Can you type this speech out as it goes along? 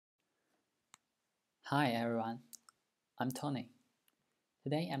Hi everyone, I'm Tony.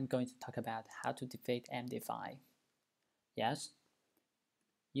 Today I'm going to talk about how to defeat MD5. Yes,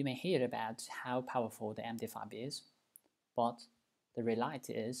 you may hear about how powerful the MD5 is, but the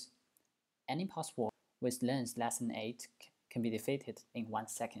reality is any password with length less than 8 can be defeated in 1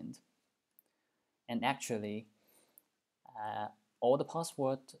 second. And actually, uh, all the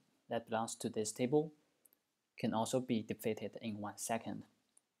passwords that belongs to this table can also be defeated in 1 second.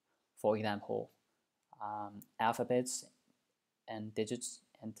 For example, alphabets and digits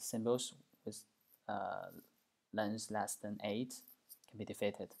and symbols with uh, length less than 8 can be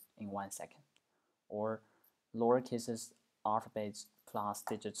defeated in 1 second. Or lowercase alphabets plus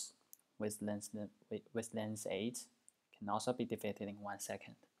digits with length 8 can also be defeated in 1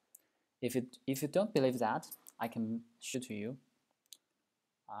 second. If you don't believe that, I can show to you.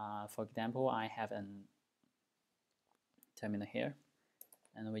 For example, I have a terminal here,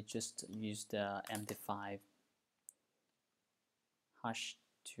 and we just use the MD5 hash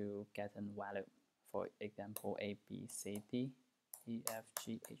to get a value. For example, A, B, C, D, E, F,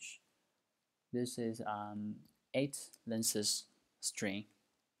 G, H. This is 8 lenses string,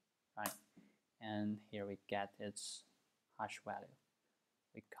 right? And here we get its hash value.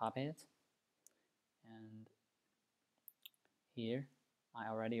 We copy it, and here I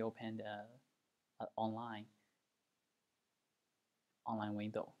already opened an online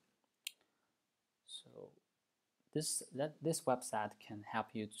window. So this website can help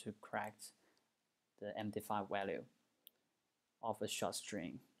you to crack the MD5 value of a short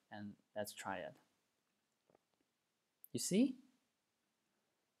string, and let's try it. You see?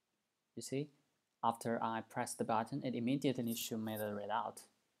 You see? After I press the button, it immediately should me the readout.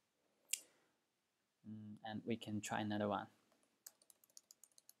 And we can try another one.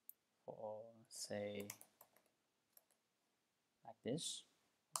 For say like this.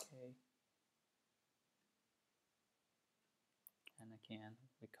 Okay. And again,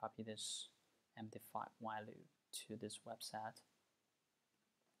 we copy this MD5 value to this website.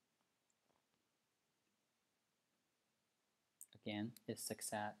 Again, it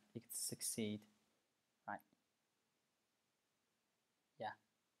succeed, right? Yeah,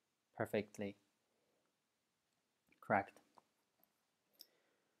 perfectly correct.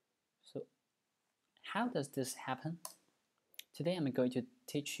 So how does this happen? Today I'm going to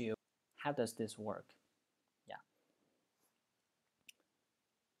teach you how does this work. Yeah.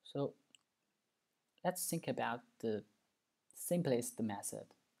 So let's think about the simplest method,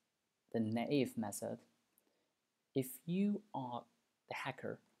 the naive method. If you are the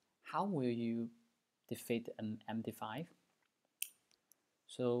hacker, how will you defeat an MD5?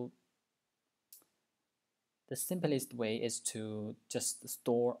 So the simplest way is to just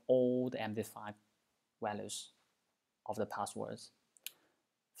store all the MD5 values of the passwords.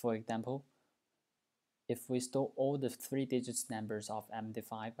 For example, if we store all the 3-digit numbers of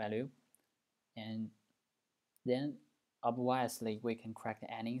MD5 value, and then obviously we can crack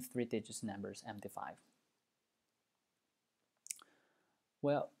any 3-digit numbers MD5.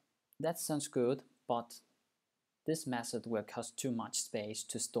 Well, that sounds good, but this method will cost too much space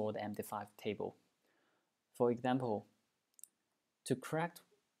to store the MD5 table. For example, to crack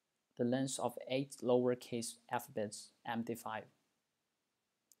the length of 8 lowercase alphabets MD5,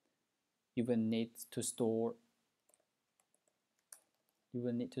 you will need to store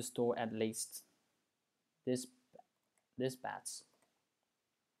at least this bits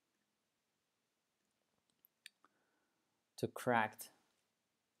to crack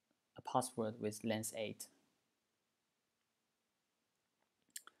a password with length 8.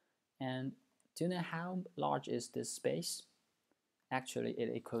 And do you know how large is this space? Actually, it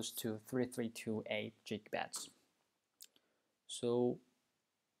equals to 3328 gigabytes. So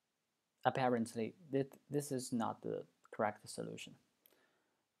apparently, this is not the correct solution.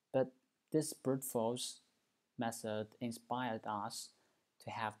 But this brute force method inspired us to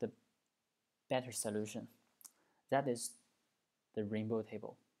have the better solution. That is the rainbow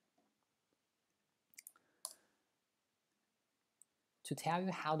table. To tell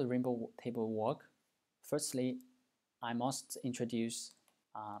you how the rainbow table works, firstly, I must introduce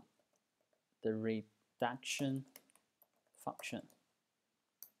uh, the reduction function.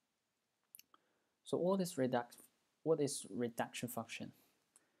 So what is reduction function?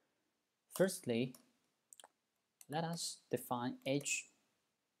 Firstly, let us define h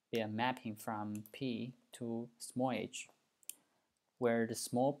be a mapping from p to small h, where the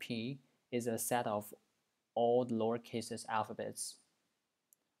small p is a set of all the lowercase alphabets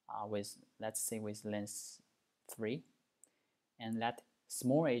with, let's say, with length 3, and let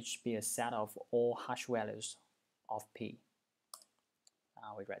small h be a set of all hash values of p.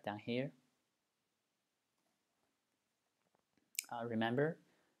 We write down here. Remember,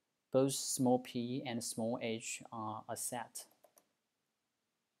 both small p and small h are a set.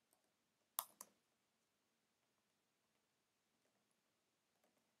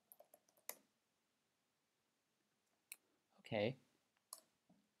 Okay,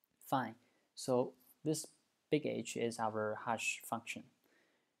 fine. So this big H is our hash function.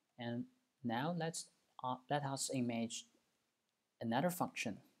 And now let us image another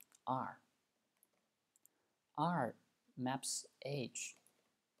function, R. R maps H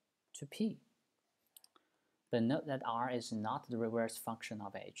to P. But note that R is not the reverse function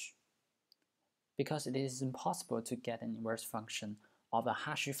of H, because it is impossible to get an inverse function of a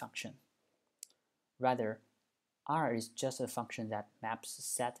hash function. Rather, R is just a function that maps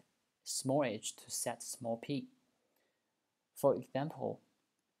set small h to set small p. For example,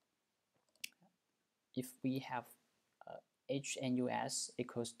 if we have h and us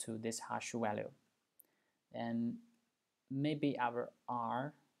equals to this hash value, then maybe our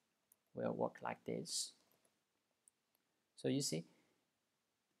R will work like this. So you see,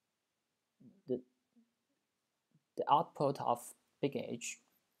 the output of big H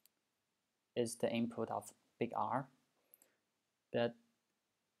is the input of big R, but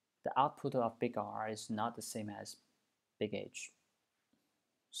the output of big R is not the same as big H.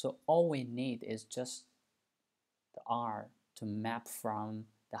 So all we need is just the R to map from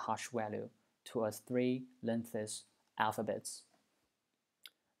the hash value to a 3 lengths alphabets.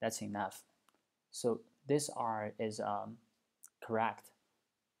 That's enough. So this R is a correct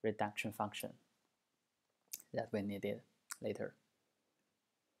reduction function that we needed later.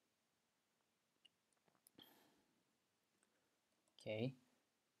 Okay,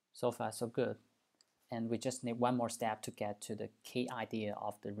 so far so good. And we just need one more step to get to the key idea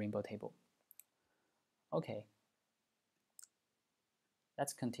of the rainbow table. Okay,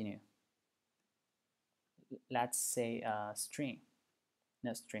 let's continue. Let's say a string,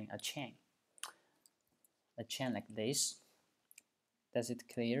 not string, a chain. A chain like this. Does it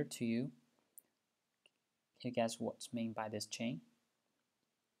clear to you? Can you guess what's meant by this chain?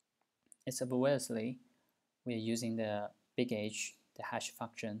 It's obviously we're using the big H, the hash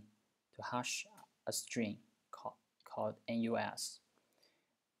function, to hash a string called NUS.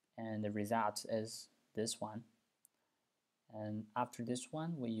 And the result is this one. And after this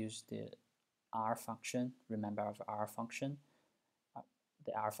one, we use the R function. Remember our R function?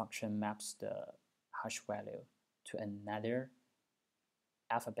 The R function maps the hash value to another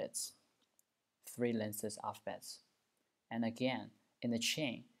alphabets, 3 lengths alphabets. And again, in the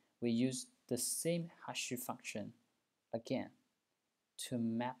chain, we use the same hash function again to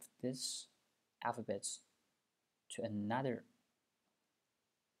map this alphabets to another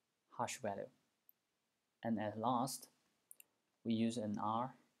hash value. And at last, we use an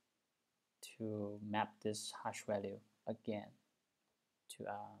R to map this hash value again to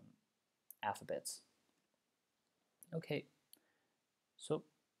alphabets. Okay, so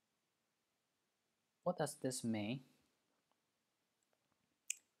what does this mean?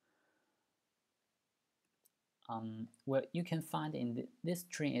 Well, you can find in this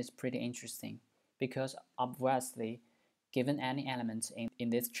tree is pretty interesting because obviously, given any element in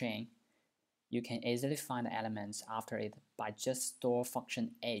this chain, you can easily find the elements after it by just store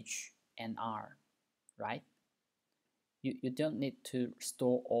function h and r, right? You don't need to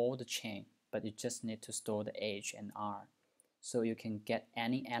store all the chain, but you just need to store the h and r, so you can get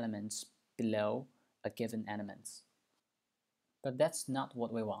any elements below a given element. But that's not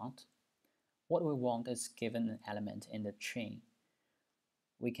what we want. What we want is given an element in the chain,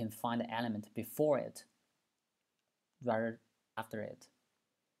 we can find the element before it rather after it.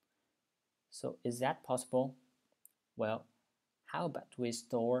 So is that possible? Well, how about we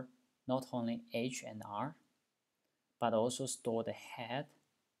store not only h and r, but also store the head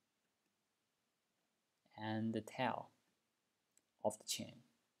and the tail of the chain.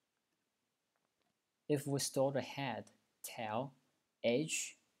 If we store the head, tail,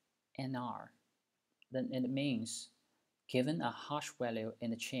 h, and r, then it means given a hash value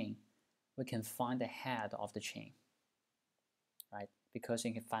in the chain, we can find the head of the chain, right? Because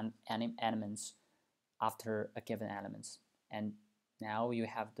you can find any elements after a given element. And now you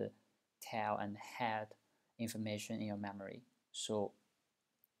have the tail and head information in your memory. So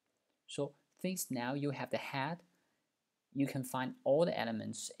since now you have the head, you can find all the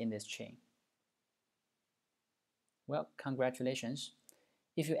elements in this chain. Well, congratulations.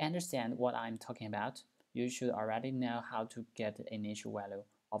 If you understand what I'm talking about, you should already know how to get the initial value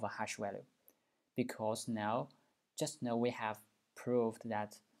of a hash value. Because now, just now we have proved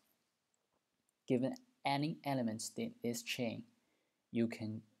that given any elements in this chain, you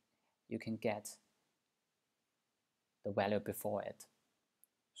can get the value before it.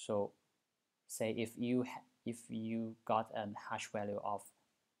 So say if you got a hash value of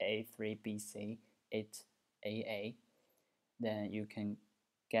A3BC8AA, then you can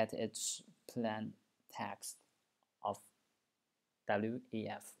get its plain text of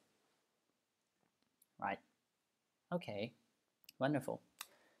WEF, right? Okay, wonderful.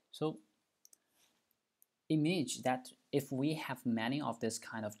 So imagine that if we have many of this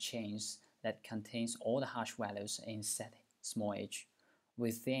kind of chains that contains all the hash values in set small h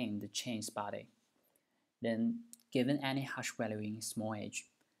within the chain's body, then given any hash value in small h,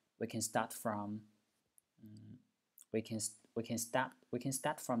 we can start from we can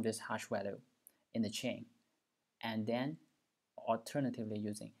start from this hash value in the chain, and then alternatively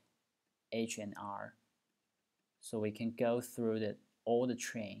using h and r, so we can go through all the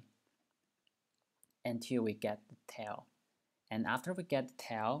chain until we get the tail. And after we get the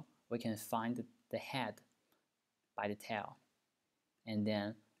tail, we can find the head by the tail, and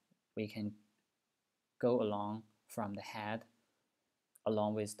then we can go along from the head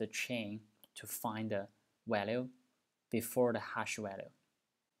along with the chain to find the value before the hash value.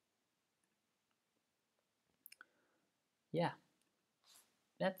 Yeah,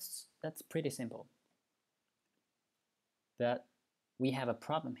 that's pretty simple. But we have a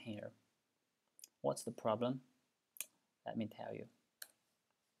problem here. What's the problem? Let me tell you.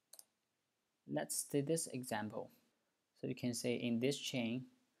 Let's see this example. So you can say in this chain,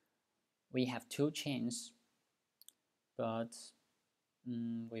 we have two chains, but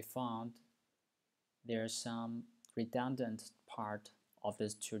we found there's some redundant part of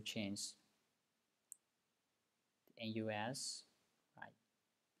these two chains. NUS, right?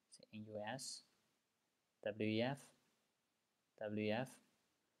 So NUS, WEF, WF.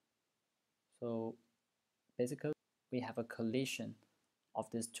 So basically, we have a collision of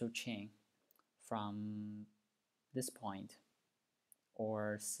these two chains from this point,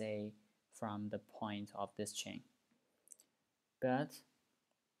 or say from the point of this chain. But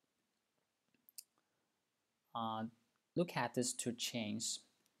look at these two chains.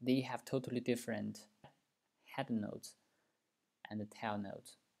 They have totally different head nodes and the tail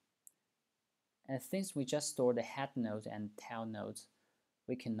nodes. And since we just store the head nodes and tail nodes,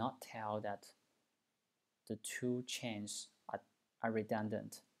 we cannot tell that the two chains are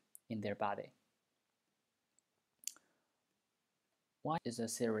redundant in their body. Why is a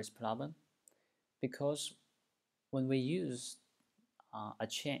serious problem? Because when we use a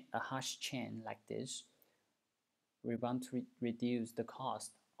hash chain like this, we want to reduce the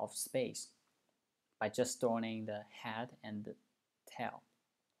cost of space by just storing the head and the tail.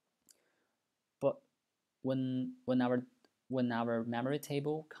 But when our memory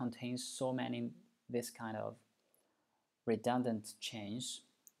table contains so many this kind of redundant chains,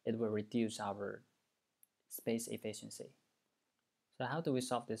 it will reduce our space efficiency. So how do we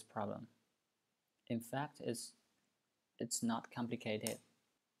solve this problem? In fact, it's not complicated.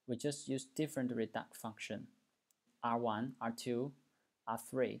 We just use different reduct function, R1, R2,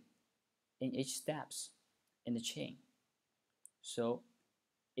 R3, in each steps in the chain. So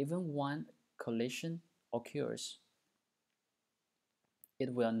even one collision occurs,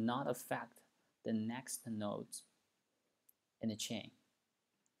 it will not affect the next nodes in the chain.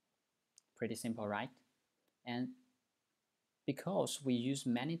 Pretty simple, right? And because we use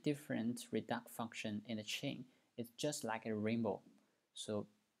many different reduct functions in the chain, it's just like a rainbow. So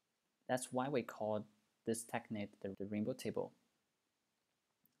that's why we call this technique the rainbow table.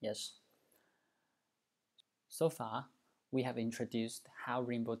 Yes. So far, we have introduced how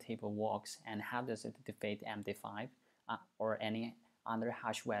rainbow table works and how does it defeat MD5 or any other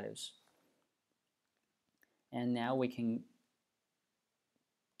hash values. And now we can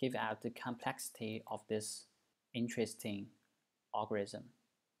give out the complexity of this interesting algorithm.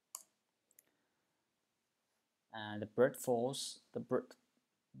 The brute force,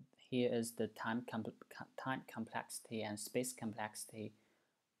 here is the time complexity and space complexity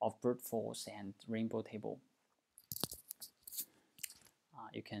of brute force and rainbow table.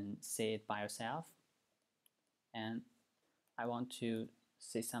 You can see it by yourself. And I want to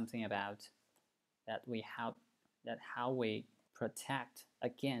say something about how we protect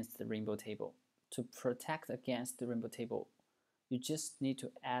against the rainbow table. To protect against the rainbow table, you just need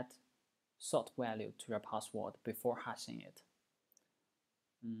to add sort value to your password before hashing it.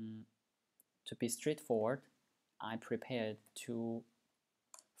 To be straightforward, I prepared two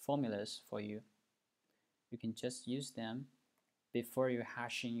formulas for you. You can just use them before you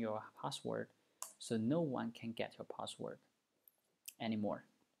hashing your password, so no one can get your password anymore.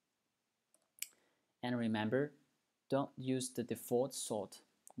 And remember, don't use the default sort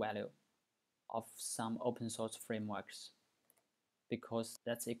value of some open source frameworks because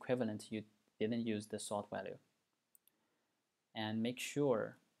that's equivalent you didn't use the sort value. And make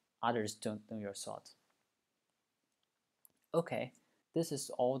sure others don't know your sort. Okay, this is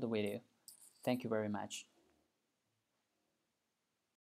all the video. Thank you very much.